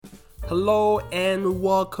Hello and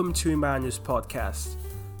welcome to Emmanuel's podcast.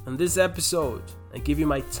 On this episode, I give you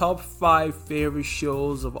my top 5 favorite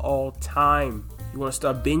shows of all time. You want to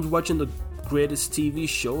start binge watching the greatest TV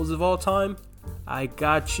shows of all time? I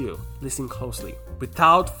got you. Listen closely.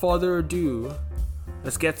 Without further ado,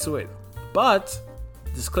 let's get to it. But,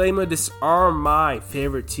 disclaimer, these are my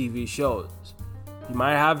favorite TV shows. You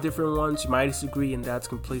might have different ones, you might disagree, and that's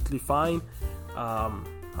completely fine.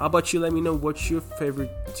 How about you let me know what your favorite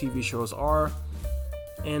TV shows are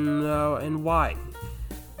and why.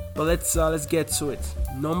 But let's get to it.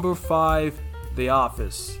 Number 5, The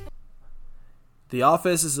Office. The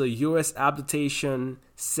Office is a US adaptation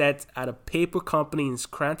set at a paper company in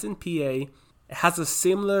Scranton, PA. It has a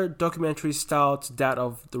similar documentary style to that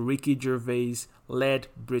of the Ricky Gervais-led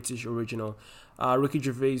British original. Ricky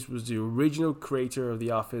Gervais was the original creator of The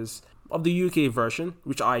Office. Of the UK version,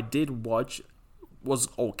 which I did watch, was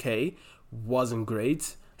okay, wasn't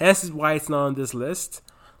great. Hence is why it's not on this list.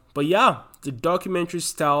 But yeah, the documentary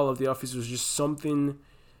style of The Office was just something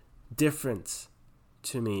different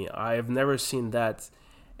to me. I have never seen that.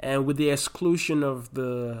 And with the exclusion of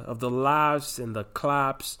the laughs and the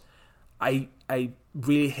claps, I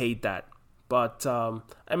really hate that. But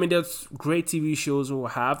there's great TV shows who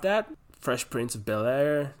have that. Fresh Prince of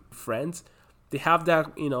Bel-Air, Friends. They have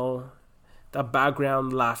that, that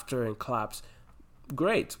background laughter and claps.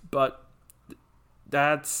 Great, but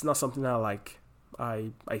that's not something I like.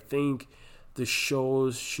 I think the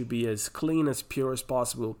shows should be as clean, as pure as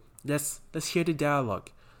possible. Let's hear the dialogue.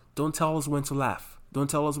 Don't tell us when to laugh. Don't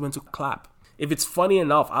tell us when to clap. If it's funny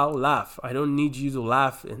enough, I'll laugh. I don't need you to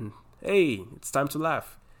laugh and, hey, it's time to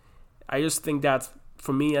laugh. I just think that's,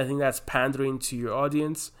 for me, I think that's pandering to your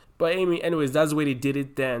audience. But anyways, that's the way they did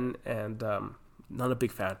it then, and not a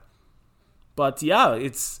big fan. But yeah,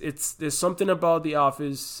 there's something about The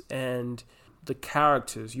Office and the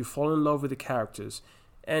characters. You fall in love with the characters.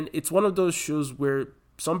 And it's one of those shows where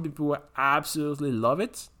some people absolutely love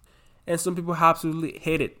it and some people absolutely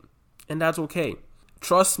hate it. And that's okay.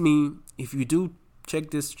 Trust me, if you do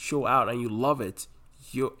check this show out and you love it,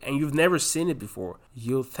 and you've never seen it before,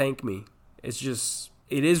 you'll thank me. It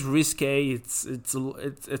is risque, it's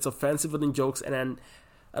offensive with the jokes, and then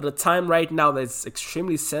at a time right now that's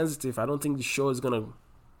extremely sensitive, I don't think the show is gonna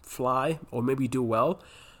fly or maybe do well.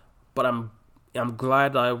 But I'm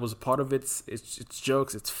glad I was a part of it. It's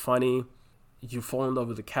jokes, it's funny. You fall in love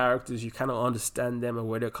with the characters, you kind of understand them and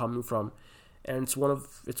where they're coming from, and it's one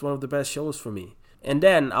of the best shows for me. And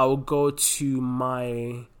then I will go to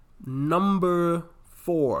my number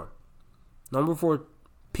 4. Number 4,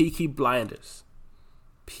 Peaky Blinders.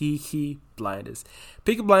 Peaky Blinders.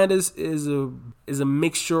 Peaky Blinders is a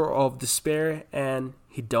mixture of despair and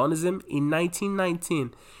hedonism. In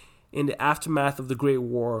 1919, in the aftermath of the Great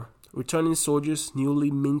War, returning soldiers,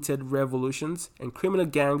 newly minted revolutions, and criminal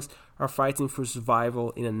gangs are fighting for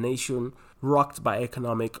survival in a nation rocked by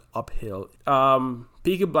economic uphill.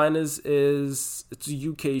 Peaky Blinders it's a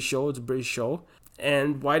UK show, it's a British show,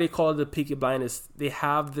 and why they call it the Peaky Blinders? They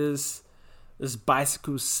have this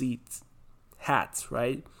bicycle seat hat,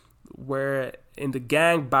 right? Where in the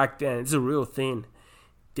gang back then, it's a real thing.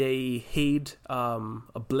 They hid a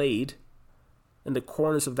blade in the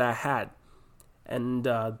corners of that hat, and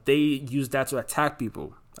they use that to attack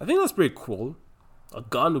people. I think that's pretty cool. A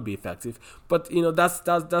gun would be effective, but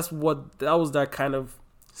that was that kind of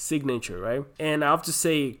signature, right? And I have to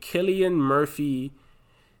say, Cillian Murphy,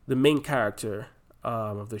 the main character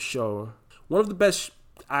of the show, one of the best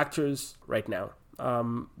actors right now.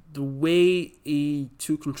 The way he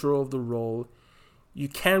took control of the role, you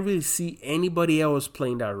can't really see anybody else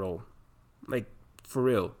playing that role. Like, for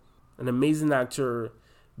real. An amazing actor,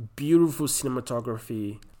 beautiful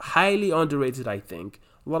cinematography, highly underrated, I think.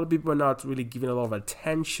 A lot of people are not really giving a lot of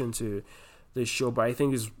attention to this show, but I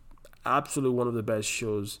think it's absolutely one of the best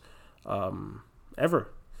shows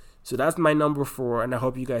ever. So that's my number 4, and I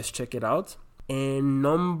hope you guys check it out. And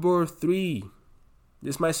number 3,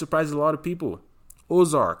 this might surprise a lot of people.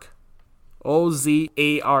 Ozark.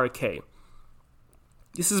 Ozark.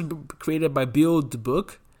 This is created by Bill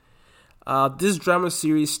Dubuque. This drama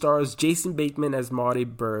series stars Jason Bateman as Marty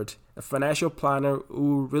Bird, a financial planner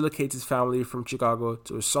who relocates his family from Chicago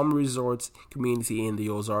to a summer resort community in the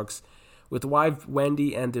Ozarks with wife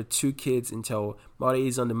Wendy and their 2 kids until Marty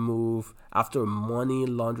is on the move after a money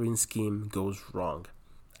laundering scheme goes wrong.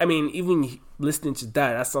 I mean, even listening to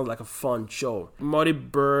that sounds like a fun show. Marty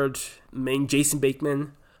Bird, main Jason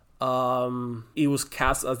Bateman, he was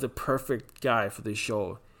cast as the perfect guy for this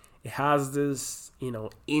show. It has this,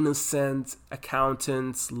 innocent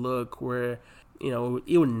accountant's look where,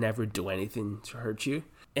 he would never do anything to hurt you.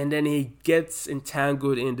 and then he gets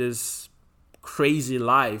entangled in this crazy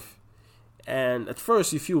life. And at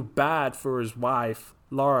first you feel bad for his wife,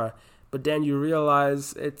 Laura, but then you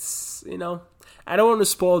realize it's, I don't want to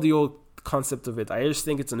spoil the old concept of it. I just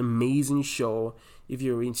think it's an amazing show if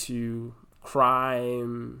you're into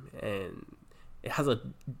crime, and it has a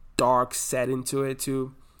dark setting to it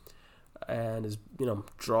too. And there's,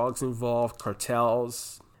 drugs involved,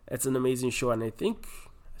 cartels. It's an amazing show, and I think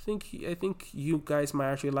you guys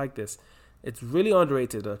might actually like this. It's really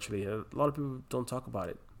underrated, actually. A lot of people don't talk about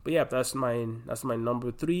it. But yeah, that's my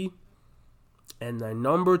number 3. And my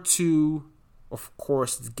number 2, of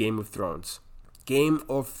course, is Game of Thrones. Game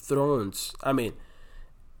of Thrones. I mean,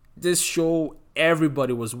 this show,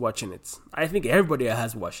 everybody was watching it. I think everybody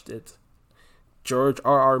has watched it. George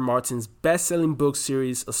R.R. Martin's best-selling book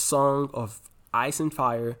series, A Song of Ice and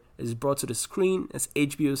Fire, is brought to the screen as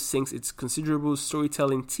HBO sinks its considerable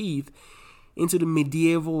storytelling teeth into the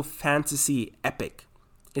medieval fantasy epic.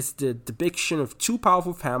 It's the depiction of two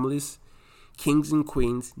powerful families, kings and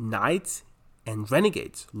queens, knights and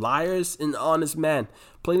renegades, liars and honest men,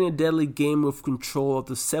 playing a deadly game of control of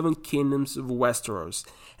the 7 kingdoms of Westeros.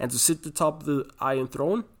 And to sit atop the Iron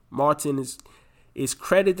Throne, Martin is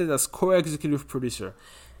credited as co-executive producer.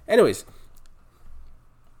 Anyways,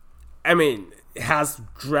 I mean, it has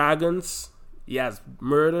dragons, it has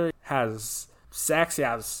murder, it has sex, it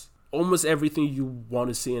has almost everything you want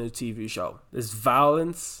to see in a TV show. There's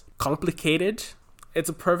violence, complicated. It's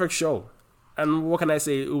a perfect show. And what can I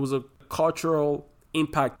say? It was a cultural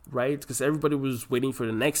impact, right? Because everybody was waiting for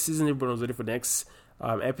the next season. Everyone was waiting for the next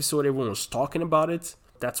episode. Everyone was talking about it.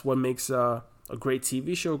 That's what makes a great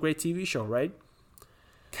TV show, right?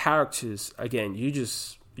 Characters, again, you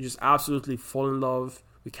just absolutely fall in love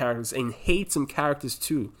with characters and hate some characters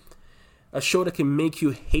too. A show that can make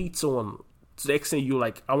you hate someone to the extent you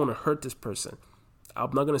like, I want to hurt this person.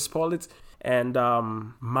 I'm not going to spoil it. And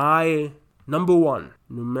my number 1,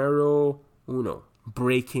 numero uno,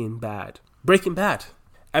 Breaking Bad.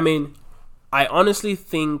 I mean, I honestly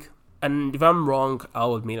think, and if I'm wrong,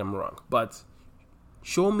 I'll admit I'm wrong, but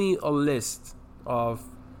show me a list of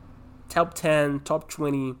top 10, top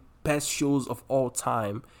 20 best shows of all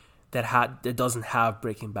time that doesn't have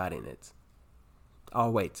Breaking Bad in it.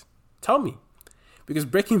 I'll wait. Tell me. Because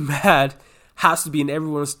Breaking Bad has to be in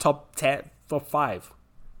everyone's top 10, top 5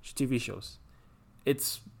 TV shows.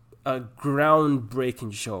 It's a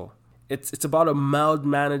groundbreaking show. It's about a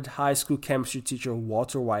mild-mannered high school chemistry teacher,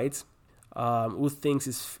 Walter White, who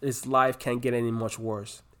thinks his life can't get any much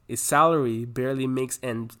worse. His salary barely makes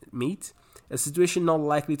ends meet, a situation not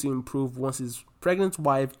likely to improve once his pregnant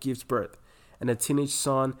wife gives birth, and a teenage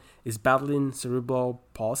son is battling cerebral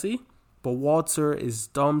palsy. But Walter is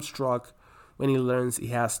dumbstruck when he learns he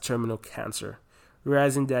has terminal cancer.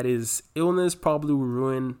 Realizing that his illness probably will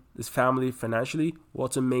ruin his family financially,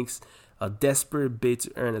 Walter makes a desperate bid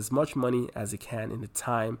to earn as much money as he can in the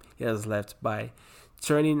time he has left by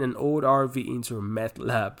turning an old RV into a meth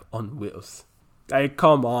lab on wheels. Like,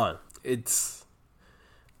 come on.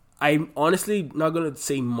 I'm honestly not going to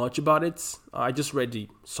say much about it. I just read the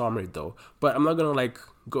summary though. But I'm not going to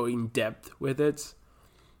go in depth with it.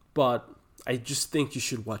 But I just think you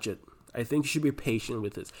should watch it. I think you should be patient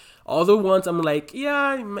with it. Other ones I'm like,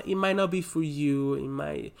 yeah, it might not be for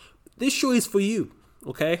you. This show is for you,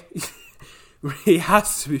 okay? It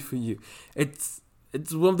has to be for you. It's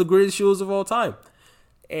one of the greatest shows of all time.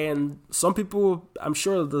 And some people, I'm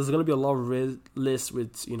sure there's going to be a lot of lists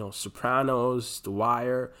with, Sopranos, The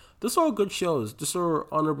Wire. Those are all good shows. Those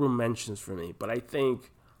are honorable mentions for me. But I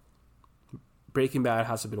think Breaking Bad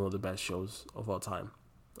has to be one of the best shows of all time.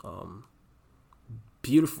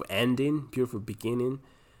 Beautiful ending, beautiful beginning.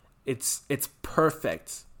 It's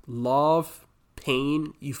perfect. Love,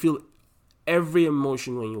 pain. You feel every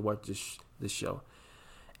emotion when you watch this show.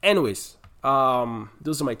 Anyways,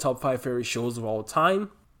 those are my top 5 favorite shows of all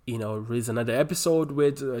time. Release another episode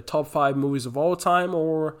with top 5 movies of all time,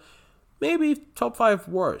 or maybe top 5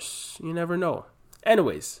 worst. You never know.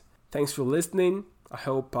 Anyways, thanks for listening. I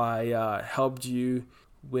hope I helped you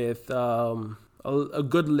with a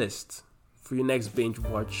good list for your next binge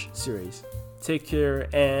watch series. Take care,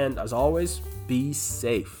 and as always, be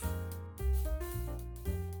safe.